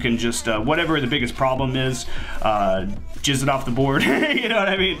 You can just, whatever the biggest problem is, jizz it off the board. You know what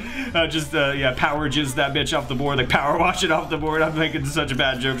I mean? Yeah, power jizz that bitch off the board, like power wash it off the board. I'm making such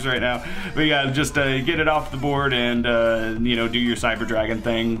bad jokes right now. But yeah, just get it off the board and, you know, do your Cyber Dragon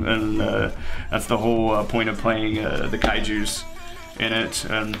thing. And that's the whole point of playing the Kaijus in it.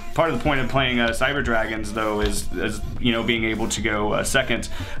 And part of the point of playing Cyber Dragons, though, is you know, being able to go second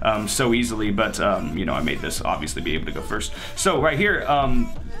so easily. But you know, I made this obviously be able to go first. So right here,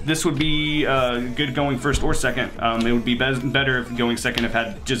 this would be good going first or second. It would be better if going second if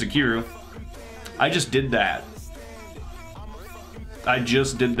had Jizukiru. I just did that.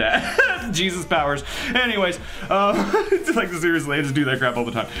 Jesus powers. Anyways, like, seriously, I just do that crap all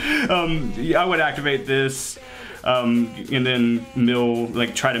the time. Yeah, I would activate this. and then mill,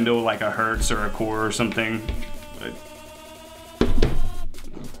 like try to mill like a Hertz or a core or something.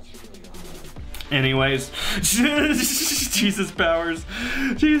 Anyways, Jesus powers,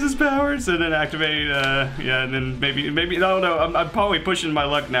 and then activate, yeah, and then maybe, no, I'm probably pushing my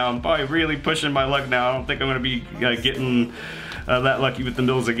luck now. I'm probably really pushing my luck now. I don't think I'm gonna be getting that lucky with the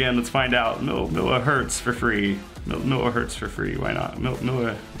mills again. Let's find out. Mill a Hertz for free. Mill a Hertz for free. Why not? Mill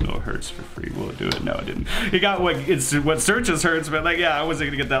a Hertz for free. Will it do it? No, it didn't. It got what searches Hertz, but like, yeah, I wasn't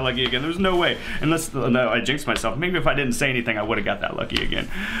gonna get that lucky again. There's no way. Unless, no, I jinxed myself. Maybe if I didn't say anything, I would have got that lucky again.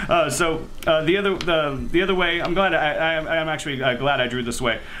 The other way, I'm glad I'm actually glad I drew this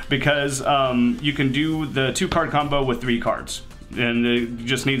way, because you can do the 2-card combo with 3 cards. And it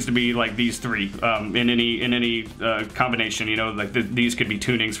just needs to be like these 3 in any combination. You know, like these could be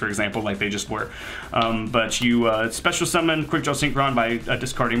tunings, for example, like they just were. But you special summon Quick Draw Synchron by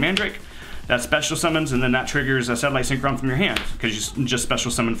discarding Mandrake. That special summons, and then that triggers a Satellite Synchron from your hand because you just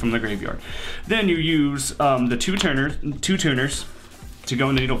special summon from the graveyard. Then you use the two tuners to go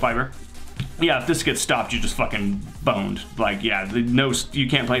in the Needle Fiber. Yeah, if this gets stopped, you just fucking boned. Like, yeah, no, you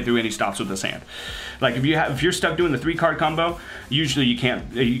can't play through any stops with this hand. Like, if you're stuck doing the 3-card combo, usually you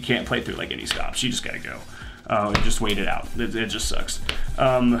can't play through like any stops. You just gotta go and just wait it out. It just sucks.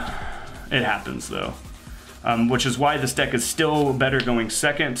 It happens though, which is why this deck is still better going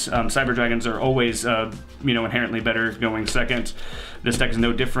second. Cyber Dragons are always, you know, inherently better going second. This deck is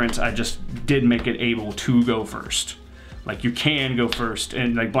no different. I just did make it able to go first. Like, you can go first,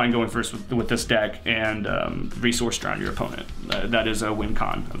 and like blind going first with this deck and resource drown your opponent. That is a win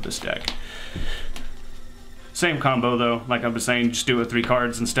con of this deck. Same combo though, like I was saying, just do it 3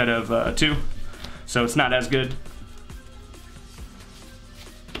 cards instead of 2. So it's not as good.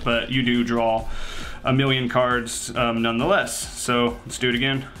 But you do draw a million cards nonetheless. So let's do it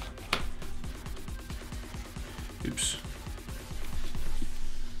again. Oops.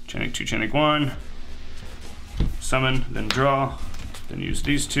 Chainik 2, Chainik 1. Summon, then draw, then use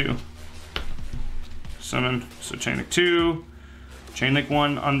these 2. Summon, so Chainik 2, Chainik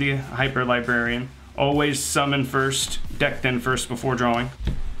 1 on the Hyper Librarian. Always summon first, deck then first before drawing.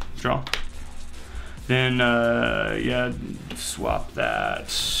 Draw. Then, yeah, swap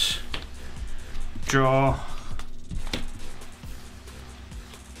that. Draw.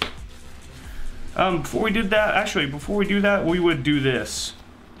 Before we do that, we would do this.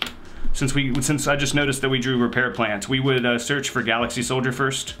 Since I just noticed that we drew Repair Plant, we would search for Galaxy Soldier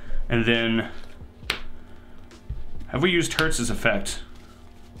first, and then have we used Hertz's effect?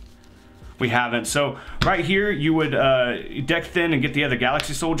 We haven't. So right here, you would deck thin and get the other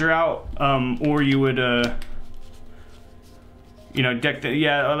Galaxy Soldier out, or you would, you know, deck the,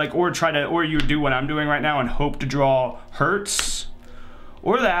 yeah, like, or you would do what I'm doing right now and hope to draw Hertz.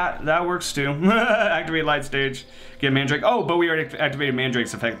 Or that works too. Activate Light Stage, get Mandrake. Oh, but we already activated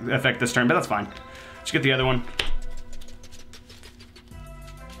Mandrake's effect this turn, but that's fine. Just get the other one.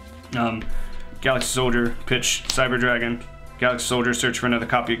 Galaxy Soldier, pitch Cyber Dragon. Galaxy Soldier, search for another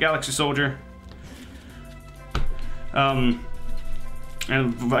copy of Galaxy Soldier. And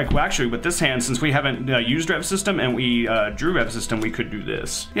like, well, actually, with this hand, since we haven't used Rev System and we drew Rev System, we could do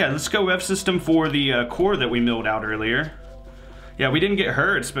this. Yeah, let's go Rev System for the core that we milled out earlier. Yeah, we didn't get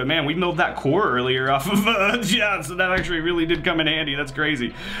Hertz, but man, we milled that core earlier off of, yeah, so that actually really did come in handy. That's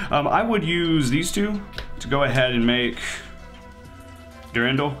crazy. I would use these 2 to go ahead and make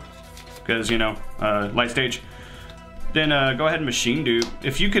Durandal, because, you know, Light Stage. Then go ahead and Machine Dupe.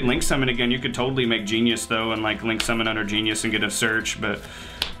 If you could Link Summon again, you could totally make Genius, though, and like Link Summon under Genius and get a search, but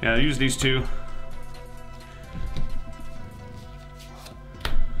yeah, use these 2.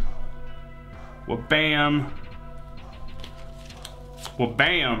 Well, bam. Well,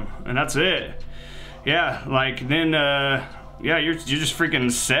 bam, and that's it. Yeah, like, then, yeah, you're just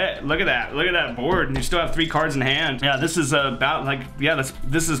freaking set. Look at that board, and you still have 3 cards in hand. Yeah, this is about, like, yeah,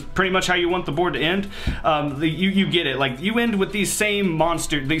 this is pretty much how you want the board to end. You get it. Like, you end with these same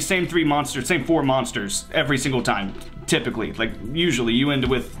 4 monsters every single time, typically. Like, usually you end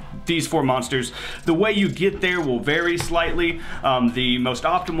with these 4 monsters. The way you get there will vary slightly. The most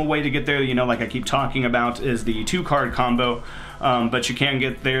optimal way to get there, you know, like I keep talking about, is the 2-card combo. But you can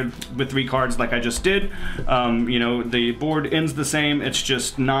get there with 3 cards like I just did. You know, the board ends the same, it's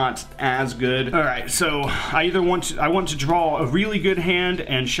just not as good. All right, so I want to draw a really good hand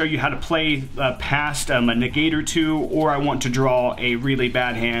and show you how to play past a negate or 2, or I want to draw a really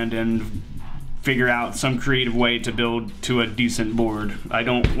bad hand and figure out some creative way to build to a decent board. I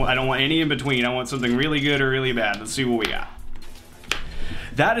don't want any in between. I want something really good or really bad. Let's see what we got.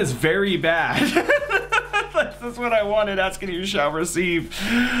 That is very bad. That's what I wanted. Asking you shall receive.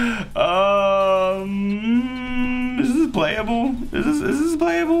 playable? Is this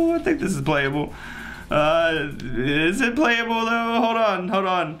playable? I think this is playable. Is it playable though? Hold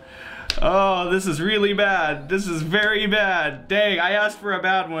on. Oh, this is really bad. This is very bad. Dang, I asked for a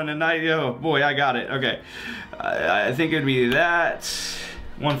bad one and oh boy, I got it. Okay. I think it'd be that.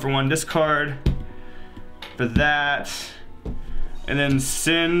 1-for-1 discard. For that. And then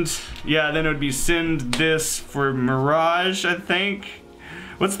send. Yeah, then it would be send this for Mirage, I think.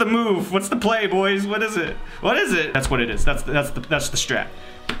 What's the move? What's the play, boys? What is it? What is it? That's what it is. That's the strat.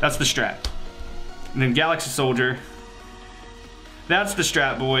 That's the strat. And then Galaxy Soldier. That's the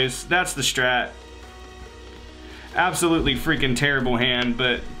strat, boys. That's the strat. Absolutely freaking terrible hand,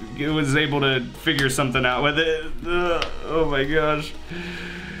 but it was able to figure something out with it. Oh my gosh.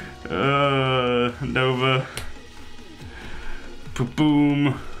 Nova.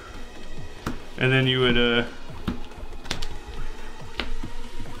 Boom. And then you would,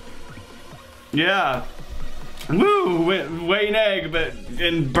 yeah. Woo! Wayne Egg,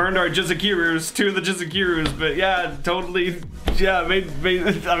 and burned our Jizakirus, 2 of the Jizakirus, but yeah, totally, yeah, made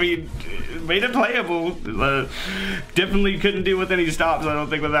it playable. Definitely couldn't deal with any stops, I don't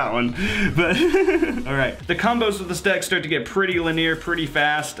think, with that one. But alright. The combos with this deck start to get pretty linear pretty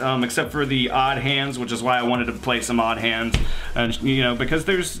fast, except for the odd hands, which is why I wanted to play some odd hands. And you know, because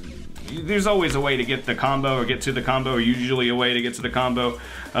there's always a way to get the combo or get to the combo, or usually a way to get to the combo,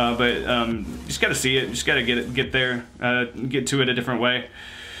 but you just gotta see it, you just gotta get there, get to it a different way.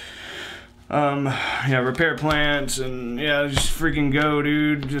 Yeah, repair plant, and yeah, just freaking go,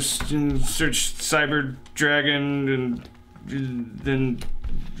 dude. Just search Cyber Dragon, and then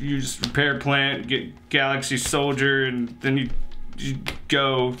you just repair plant, get Galaxy Soldier, and then you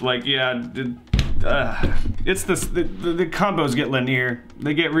go, like, yeah. It's the combos get linear.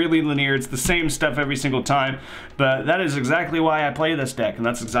 They get really linear. It's the same stuff every single time, but that is exactly why I play this deck, and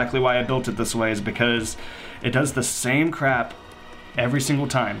that's exactly why I built it this way, is because it does the same crap every single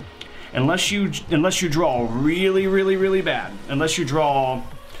time. Unless you draw really bad. Unless you draw,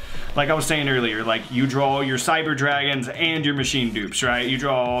 like I was saying earlier, like you draw your Cyber Dragons and your machine dupes, right? You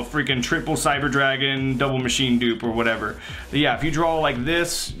draw freaking triple Cyber Dragon, double machine dupe, or whatever. Yeah, if you draw like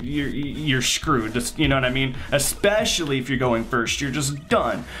this, you're screwed. Just, you know what I mean? Especially if you're going first, you're just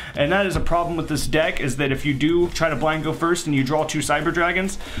done. And that is a problem with this deck, is that if you do try to blind go first and you draw 2 Cyber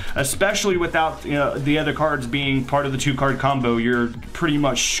Dragons, especially without, you know, the other cards being part of the 2-card combo, you're pretty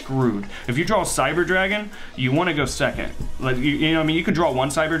much screwed. If you draw a Cyber Dragon, you want to go second. Like, you know, I mean, you could draw 1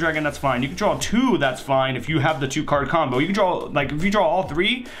 Cyber Dragon, that's fine. You can draw 2, that's fine, if you have the 2-card combo. You can draw, like, if you draw all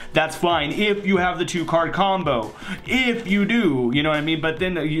 3, that's fine if you have the 2-card combo. If you do, you know what I mean? But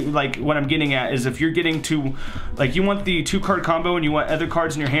then, like, what I'm getting at is if you're getting to, like, you want the 2-card combo and you want other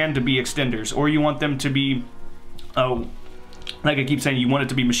cards in your hand to be extenders, or you want them to be, like I keep saying, you want it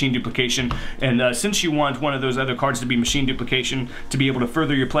to be machine duplication, and since you want one of those other cards to be machine duplication to be able to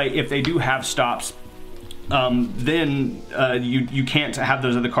further your play, if they do have stops, then you can't have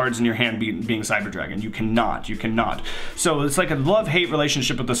those other cards in your hand being Cyber Dragon. You cannot. So it's like a love-hate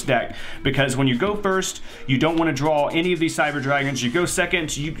relationship with this deck, because when you go first, you don't want to draw any of these Cyber Dragons. You go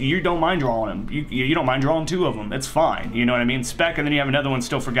second, you don't mind drawing them. You don't mind drawing 2 of them. It's fine. You know what I mean? Spec, and then you have another one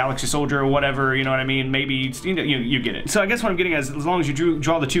still for Galaxy Soldier or whatever. You know what I mean? Maybe you get it. So I guess what I'm getting at is, as long as you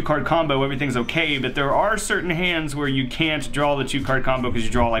draw the 2-card combo, everything's okay. But there are certain hands where you can't draw the 2-card combo because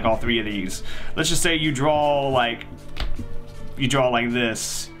you draw like all 3 of these. Let's just say you draw like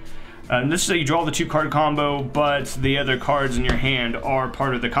this. Let's say you draw the 2-card combo, but the other cards in your hand are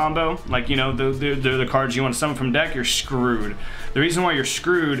part of the combo. Like, you know, they're the cards you want to summon from deck. You're screwed. The reason why you're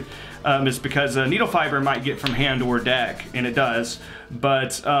screwed is because Needle Fiber might get from hand or deck, and it does, but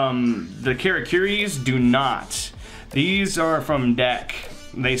the Karakuris do not. These are from deck.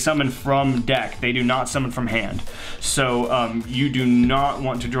 They summon from deck. They do not summon from hand. So you do not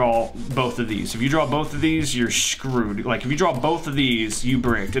want to draw both of these. If you draw both of these, you're screwed. Like, if you draw both of these, you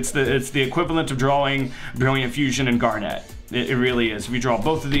bricked. It's the equivalent of drawing Brilliant Fusion and Garnet. It really is. If you draw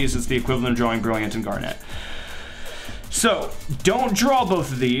both of these, it's the equivalent of drawing Brilliant and Garnet. So don't draw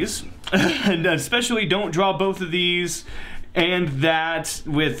both of these, and especially don't draw both of these and that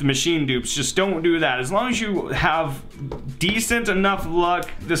with machine dupes. Just don't do that. As long as you have decent enough luck,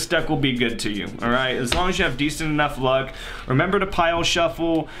 this deck will be good to you, all right? As long as you have decent enough luck, remember to pile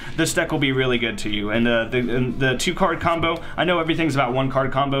shuffle, this deck will be really good to you. And the 2-card combo, I know everything's about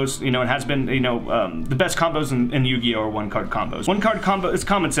 1-card combos, you know, it has been, you know, the best combos in Yu-Gi-Oh! Are 1-card combos. 1-card combo, it's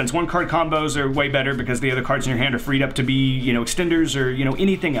common sense, 1-card combos are way better because the other cards in your hand are freed up to be, you know, extenders or, you know,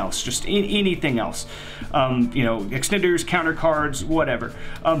 anything else, just anything else. You know, extenders, counter cards, whatever.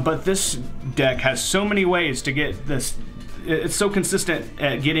 But this deck has so many ways to get this it's so consistent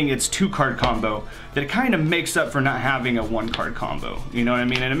at getting its 2-card combo that it kind of makes up for not having a 1-card combo. You know what I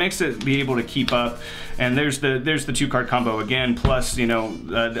mean? And it makes it be able to keep up. And there's the 2-card combo again. Plus, you know,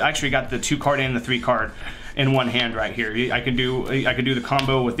 I actually got the 2-card and the 3-card in one hand right here. I could do the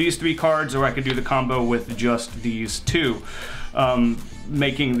combo with these 3 cards, or I could do the combo with just these 2.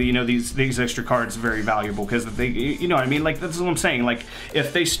 Making the, you know, these extra cards very valuable, because they, you know what I mean, like that's what I'm saying. Like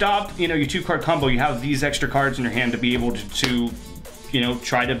if they stop, you know, your 2-card combo, you have these extra cards in your hand to be able to you know,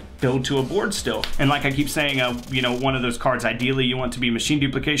 try to build to a board still. And like I keep saying, you know, one of those cards, ideally you want to be machine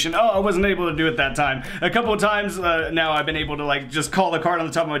duplication. Oh, I wasn't able to do it that time. A couple of times now I've been able to like just call the card on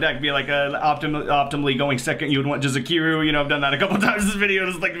the top of my deck, be like optimally going second. You would want Jizukiru, you know, I've done that a couple of times this video,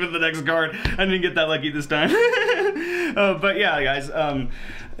 just like with the next card. I didn't get that lucky this time. But yeah, guys,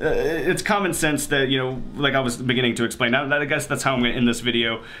 it's common sense that, you know, like I was beginning to explain. I guess that's how I'm gonna end this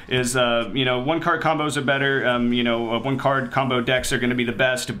video, is, you know, 1-card combos are better, you know, 1-card combo decks are gonna be the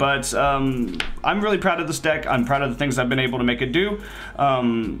best, but I'm really proud of this deck. I'm proud of the things I've been able to make it do.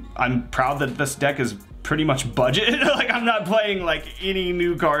 I'm proud that this deck is pretty much budget. Like I'm not playing like any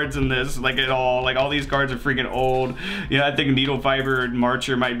new cards in this, like at all. Like all these cards are freaking old. You know, I think Needle Fiber and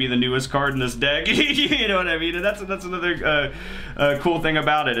Marcher might be the newest card in this deck. You know what I mean? And that's another cool thing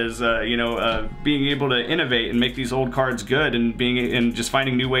about it, is you know, being able to innovate and make these old cards good, and just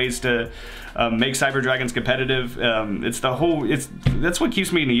finding new ways to make Cyber Dragons competitive. That's what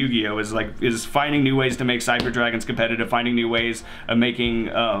keeps me into Yu-Gi-Oh! Is finding new ways to make Cyber Dragons competitive, finding new ways of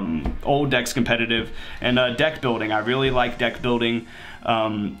making old decks competitive, and deck building. I really like deck building.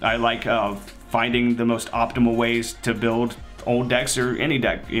 I like finding the most optimal ways to build old decks, or any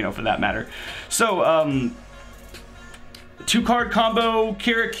deck, you know, for that matter. So 2-card combo,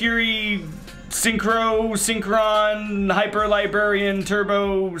 Kirakiri, Synchron, Hyper Librarian,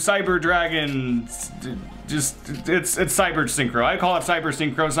 Turbo, Cyber Dragon. Just, it's Cyber Synchro. I call it Cyber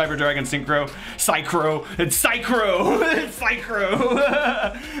Synchro, Cyber Dragon Synchro, Psychro. It's Psychro. It's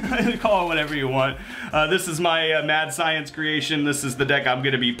Psychro. Call it whatever you want. This is my mad science creation. This is the deck I'm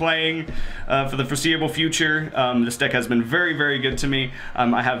going to be playing for the foreseeable future. This deck has been very, very good to me.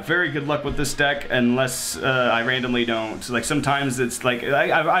 I have very good luck with this deck, unless I randomly don't. Like sometimes it's like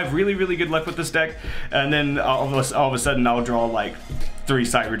I have really, really good luck with this deck, and then all of a sudden I'll draw like 3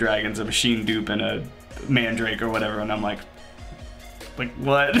 Cyber Dragons, a Machine Dupe, and a Mandrake or whatever, and I'm like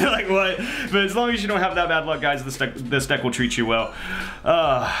what? Like what? But as long as you don't have that bad luck, guys, this deck will treat you well.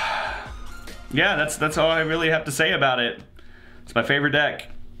 Yeah, that's all I really have to say about it. It's my favorite deck,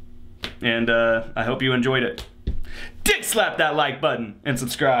 and I hope you enjoyed it. Dick slap that like button and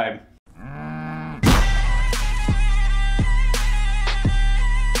subscribe.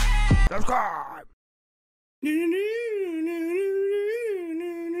 Subscribe.